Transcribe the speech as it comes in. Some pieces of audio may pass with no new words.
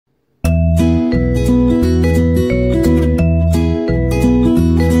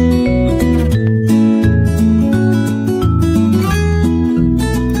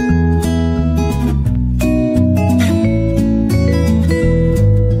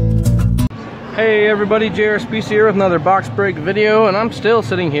Hey everybody, Spicci here with another box break video, and I'm still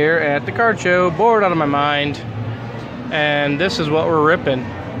sitting here at the card show, bored out of my mind. And this is what we're ripping.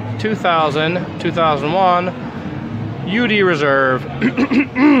 2000, 2001, UD Reserve.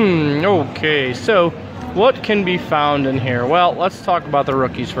 Okay, so what can be found in here? Well, let's talk about the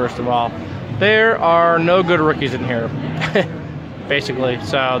rookies first of all. There are no good rookies in here, basically.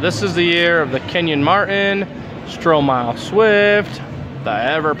 So this is the year of the Kenyon Martin, Stromile Swift, the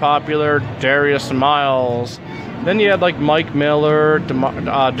ever popular Darius Miles. Then you had like Mike Miller,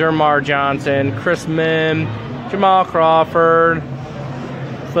 Dermar Johnson, Kris Mim, Jamal Crawford.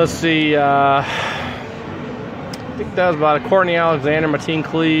 Let's see, I think that was about Courtney Alexander, Mateen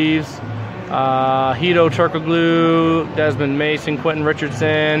Cleaves, Hito Turkoglu, Desmond Mason, Quentin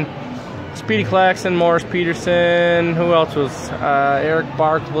Richardson, Speedy Claxton, Morris Peterson. Who else was Eric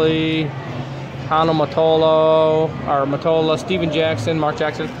Barkley, Hano Matola, Steven Jackson, Mark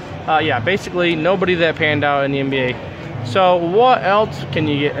Jackson. Yeah, basically nobody that panned out in the NBA. So what else can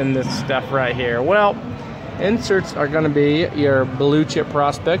you get in this stuff right here? Well, inserts are going to be your blue chip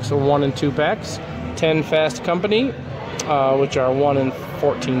prospects, 1 and 2 packs, 10 Fast Company, which are 1 and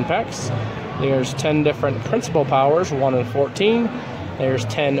 14 packs. There's 10 different principal powers, 1 and 14. There's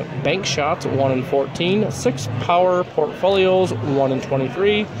 10 bank shots, 1 and 14. 6 power portfolios, 1 and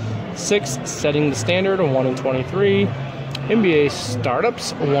 23. 6 setting the standard, 1 and 23. NBA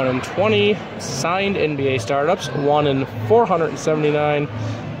startups, 1 and 20. Signed NBA startups, 1 and 479.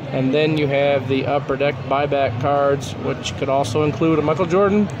 And then you have the upper deck buyback cards, which could also include a Michael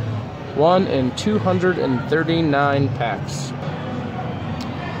Jordan, 1 in 239 packs.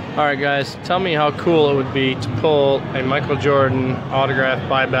 Alright guys, tell me how cool it would be to pull a Michael Jordan autographed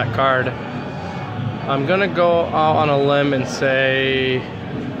buyback card. I'm gonna go out on a limb and say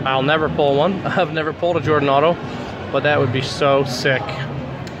I'll never pull one. I've never pulled a Jordan auto, but that would be so sick.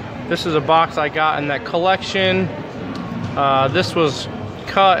 This is a box I got in that collection. This was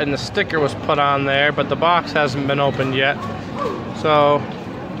cut and the sticker was put on there, but the box hasn't been opened yet. So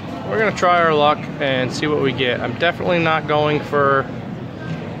we're gonna try our luck and see what we get. I'm definitely not going for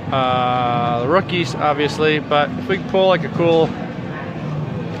the rookies, obviously, but if we can pull like a cool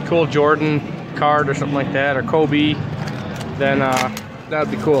Jordan card or something like that, or Kobe, then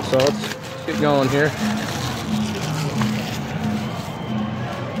that'd be cool. So let's get going here.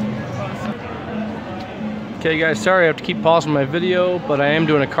 Okay guys, sorry I have to keep pausing my video, but I am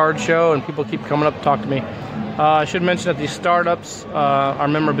doing a card show and people keep coming up to talk to me. I should mention that these startups are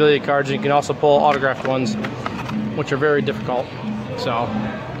memorabilia cards, and you can also pull autographed ones, which are very difficult. So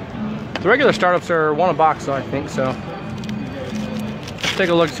the regular startups are 1 a box though, I think. So let's take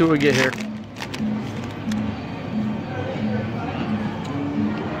a look and see what we get here.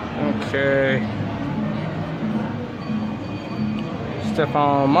 Okay.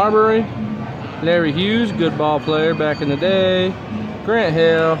 Stephon Marbury, Larry Hughes, good ball player back in the day. Grant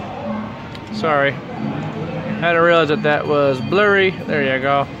Hill. Sorry, I didn't realize that was blurry. There you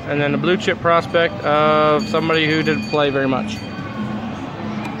go. And then the blue chip prospect of somebody who didn't play very much.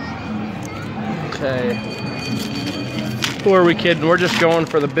 Okay. Who are we kidding? We're just going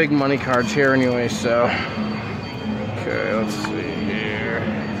for the big money cards here anyway, so. Okay, let's see here.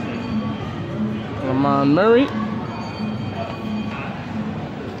 Ramon Murray.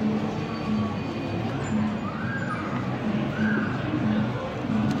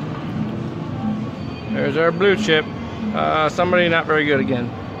 There's our blue chip. Somebody not very good again.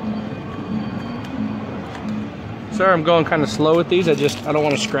 Sorry, I'm going kind of slow with these. I don't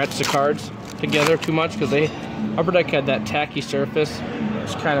want to scratch the cards together too much because upper deck had that tacky surface.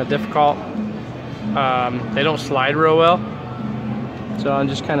 It's kind of difficult. They don't slide real well, so I'm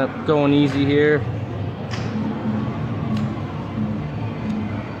just kind of going easy here.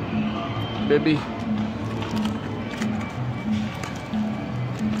 Baby.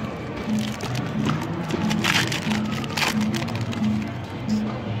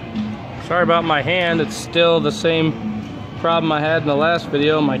 Sorry about my hand. It's still the same problem I had in the last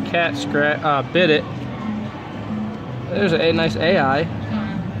video. My cat bit it. There's a nice AI,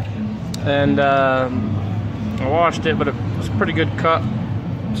 and I washed it, but it was a pretty good cut.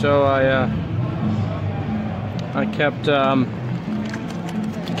 So I kept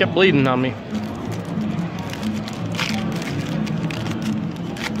bleeding on me.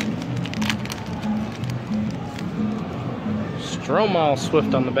 Stromile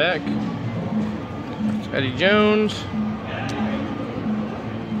Swift on the back. Eddie Jones.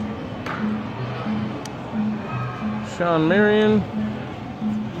 Sean Marion.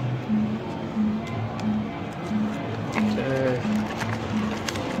 Okay.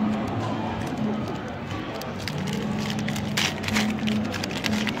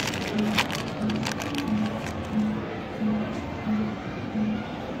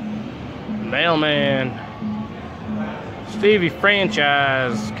 Mailman. Stevie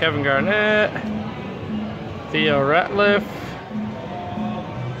Franchise. Kevin Garnett. Theo Ratliff.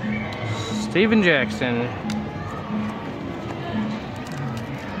 Steven Jackson.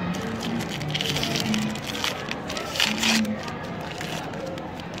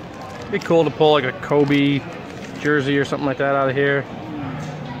 Be cool to pull like a Kobe jersey or something like that out of here.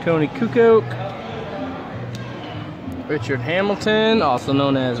 Tony Kukoc. Richard Hamilton, also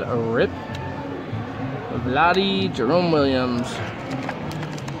known as Rip. Vladdy, Jerome Williams.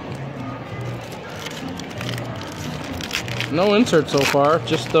 No insert so far,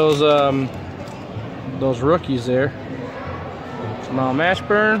 just those rookies there. Jamal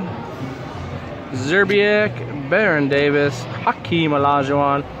Mashburn, Zerbiak, Baron Davis, Hakeem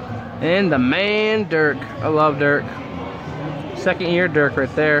Olajuwon, and the man Dirk. I love Dirk. Second year Dirk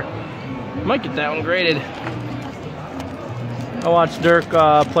right there. Might get that one graded. I watched Dirk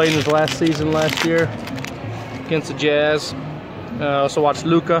play in his last season last year against the Jazz. Also watched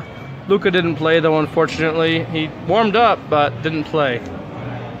Luka. Luka didn't play though, unfortunately. He warmed up but didn't play.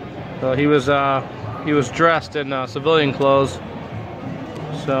 So he was dressed in civilian clothes.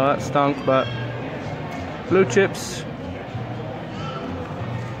 So that stunk, but blue chips.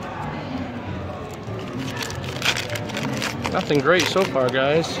 Nothing great so far,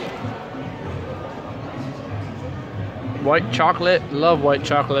 guys. White Chocolate, love White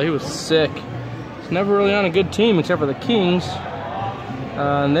Chocolate. He was sick. He's never really on a good team except for the Kings.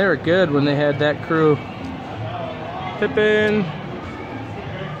 And they were good when they had that crew. Pippen,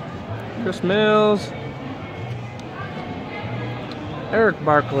 Chris Mills, Eric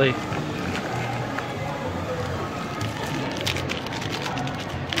Barkley.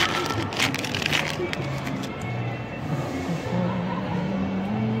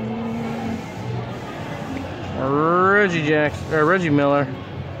 Reggie Miller,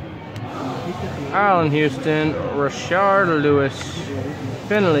 Allen Houston, Rashard Lewis,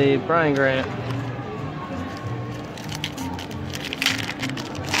 Finley, Brian Grant.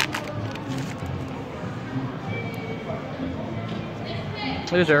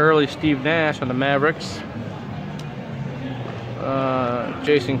 There's an early Steve Nash on the Mavericks.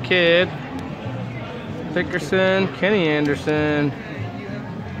 Jason Kidd, Dickerson, Kenny Anderson,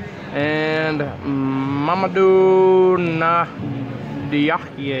 and Mamadou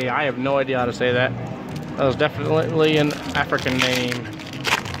Ndiaye. I have no idea how to say that. That was definitely an African name.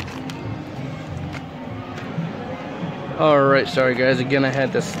 Alright, sorry guys, again I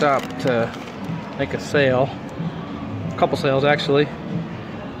had to stop to make a sale. A couple sales actually.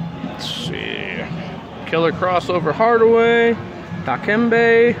 Let's see. Killer crossover Hardaway,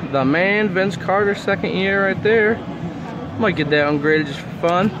 Dikembe, the man, Vince Carter, second year right there. Might get that ungraded just for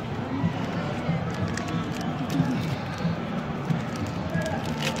fun.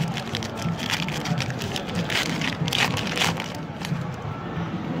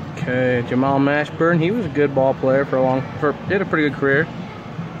 Okay, Jamal Mashburn, he was a good ball player did a pretty good career.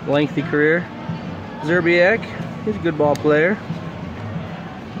 Lengthy career. Zerbiak, he's a good ball player.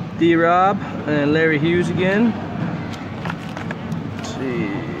 D-Rob and Larry Hughes again. Let's see.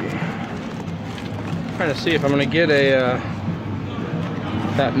 Trying to see if I'm gonna get a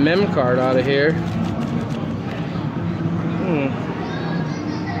that mem card out of here.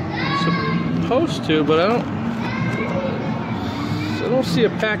 Supposed to, but I don't see a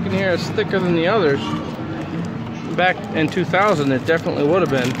pack in here that's thicker than the others. Back in 2000, it definitely would have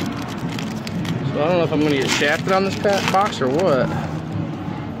been. So I don't know if I'm going to get shafted on this box or what.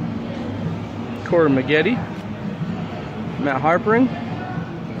 Corey Maggette, Matt Harpering,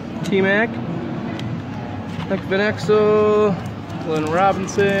 T-Mac, Nick Van Exel, Glenn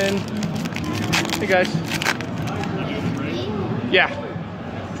Robinson. Hey guys. Yeah.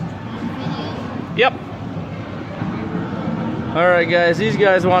 Yep. Alright guys, these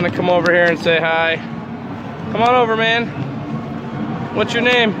guys want to come over here and say hi. Come on over, man. What's your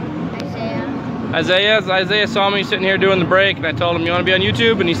name? Isaiah. Isaiah saw me sitting here doing the break and I told him, you want to be on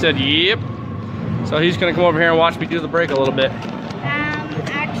YouTube? And he said, yep. So he's going to come over here and watch me do the break a little bit.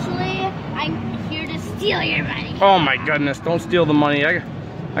 Actually, I'm here to steal your money. Oh my goodness, don't steal the money. I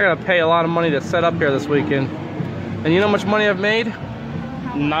got to pay a lot of money to set up here this weekend. And you know how much money I've made?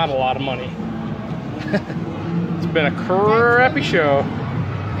 Not a lot of money. It's been a crappy show.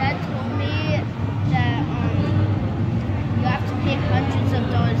 Dad told me that you have to pay hundreds of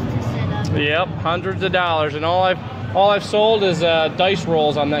dollars to set up. Yep, hundreds of dollars, and all I've sold is dice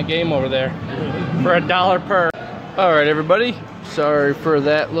rolls on that game over there for $1 per. All right, everybody. Sorry for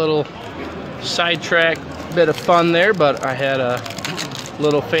that little sidetrack bit of fun there, but I had a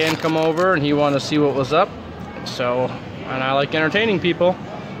little fan come over and he wanted to see what was up. So, and I like entertaining people.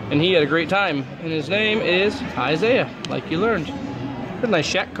 and he had a great time. And his name is Isaiah, like you learned. Good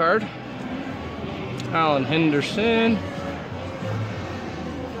nice Shaq card. Alan Henderson.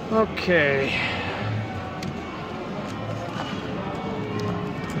 Okay.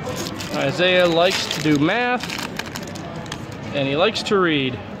 Isaiah likes to do math, and he likes to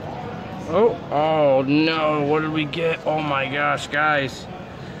read. Oh no, what did we get? Oh my gosh, guys.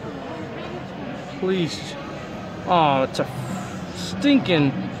 Please. Oh, it's a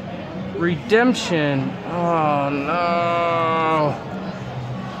stinking redemption. Oh no.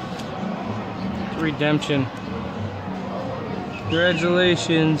 It's redemption.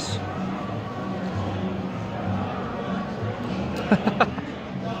 Congratulations.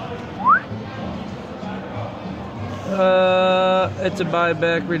 It's a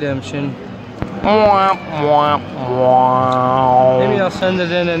buyback redemption. Maybe I'll send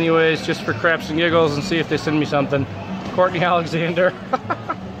it in anyways, just for craps and giggles, and see if they send me something. Courtney Alexander.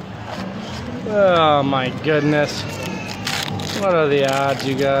 Oh my goodness. What are the odds,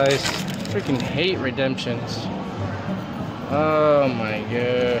 you guys? Freaking hate redemptions. Oh my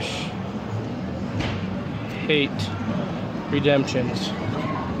gosh. Hate redemptions.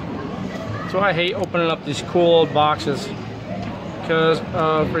 That's why I hate opening up these cool old boxes. Because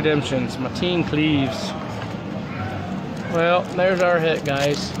of redemptions. My team Cleaves. Well, there's our hit,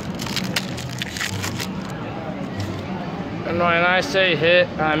 guys. And when I say hit,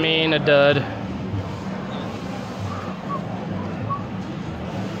 I mean a dud.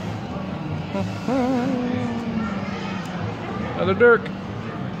 Another Dirk.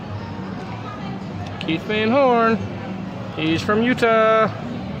 Keith Van Horn. He's from Utah.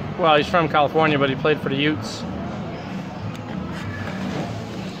 Well, he's from California, but he played for the Utes.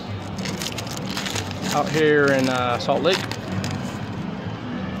 Out here in Salt Lake.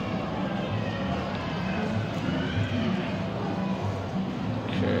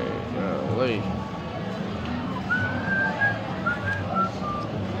 Okay, golly.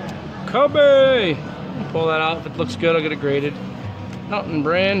 Kobe! Pull that out. If it looks good, I'll get it graded. Mountain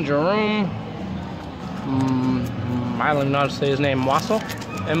Brand, Jerome. I don't even know how to say his name. Moiso?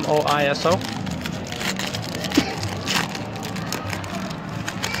 M-O-I-S-O.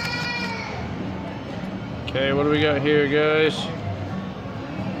 Okay, what do we got here, guys?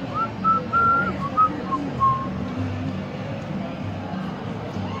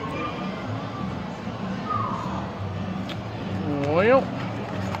 Well,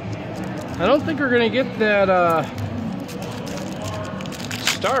 I don't think we're gonna get that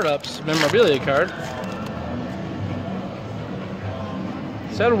Startups memorabilia card.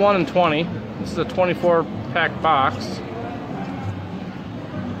 It said 1 in 20. This is a 24-pack box.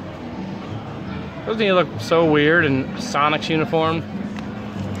 Doesn't he look so weird in Sonic's uniform?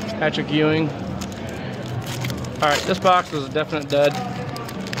 Patrick Ewing. Alright, this box was a definite dud.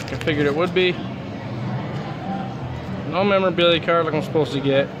 I figured it would be. No memorabilia card like I'm supposed to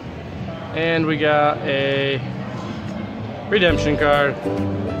get. And we got a redemption card.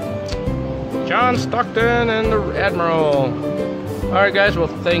 John Stockton and the Admiral. Alright guys, well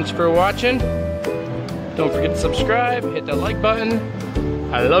thanks for watching. Don't forget to subscribe, hit that like button.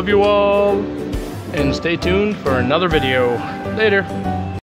 I love you all. And stay tuned for another video. Later.